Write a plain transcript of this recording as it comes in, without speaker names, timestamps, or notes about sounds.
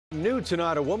New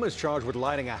tonight, a woman is charged with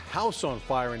lighting a house on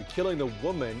fire and killing the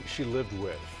woman she lived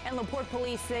with. And Porte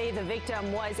police say the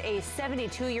victim was a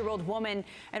 72-year-old woman,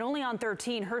 and only on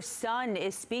 13, her son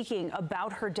is speaking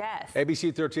about her death.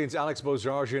 ABC 13's Alex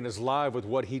Bozarjian is live with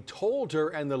what he told her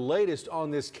and the latest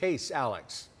on this case.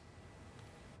 Alex.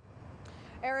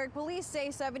 Eric, police say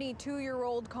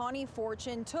 72-year-old Connie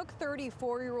Fortune took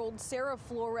 34-year-old Sarah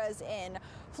Flores in.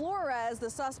 Flores, the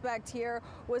suspect here,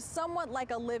 was somewhat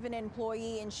like a live-in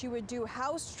employee, and she would do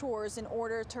house chores in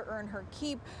order to earn her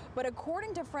keep. But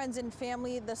according to friends and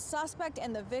family, the suspect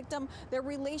and the victim, their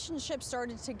relationship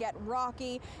started to get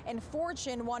rocky, and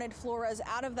Fortune wanted Flores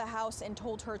out of the house and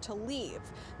told her to leave.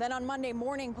 Then on Monday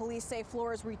morning, police say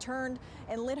Flores returned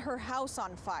and lit her house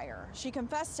on fire. She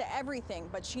confessed to everything,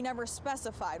 but she never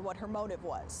specified what her motive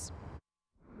was.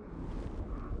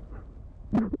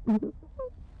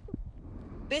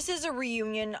 This is a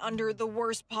reunion under the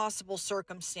worst possible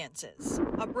circumstances.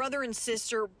 A brother and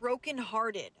sister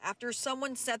brokenhearted after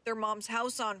someone set their mom's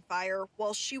house on fire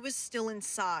while she was still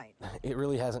inside. It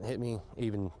really hasn't hit me,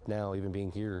 even now, even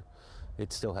being here.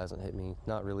 It still hasn't hit me.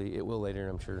 Not really. It will later,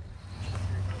 I'm sure.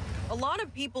 A lot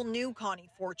of people knew Connie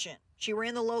Fortune. She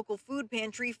ran the local food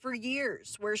pantry for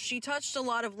years, where she touched a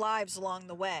lot of lives along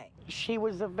the way. She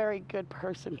was a very good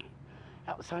person.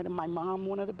 Outside of my mom,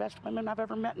 one of the best women I've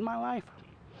ever met in my life.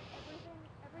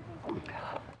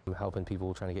 I'm helping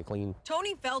people trying to get clean.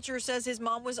 Tony Felcher says his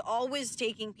mom was always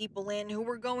taking people in who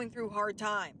were going through hard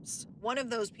times. One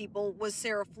of those people was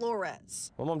Sarah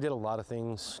Flores. My mom did a lot of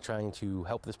things trying to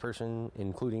help this person,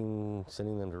 including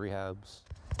sending them to rehabs.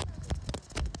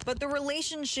 But the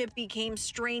relationship became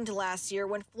strained last year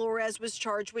when Flores was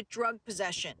charged with drug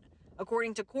possession.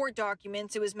 According to court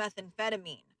documents, it was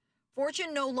methamphetamine.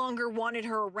 Fortune no longer wanted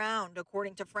her around,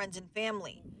 according to friends and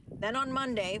family. Then on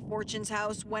Monday, Fortune's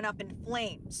house went up in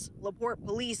flames. Porte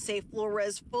police say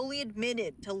Flores fully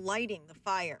admitted to lighting the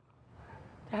fire.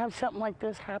 To have something like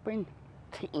this happen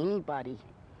to anybody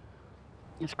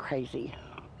is crazy.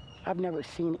 I've never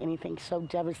seen anything so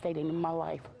devastating in my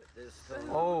life.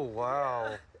 Oh,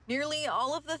 wow. Nearly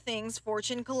all of the things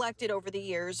Fortune collected over the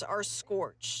years are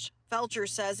scorched. Felcher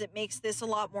says it makes this a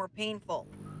lot more painful.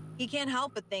 He can't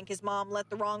help but think his mom let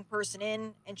the wrong person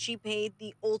in, and she paid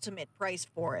the ultimate price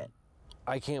for it.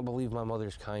 I can't believe my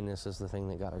mother's kindness is the thing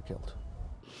that got her killed.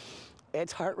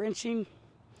 It's heart-wrenching,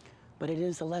 but it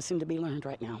is a lesson to be learned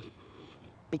right now.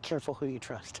 Be careful who you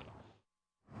trust.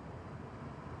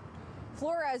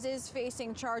 Flores is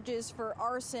facing charges for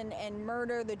arson and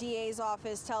murder. The DA's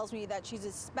office tells me that she's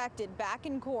expected back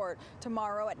in court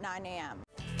tomorrow at 9 a.m.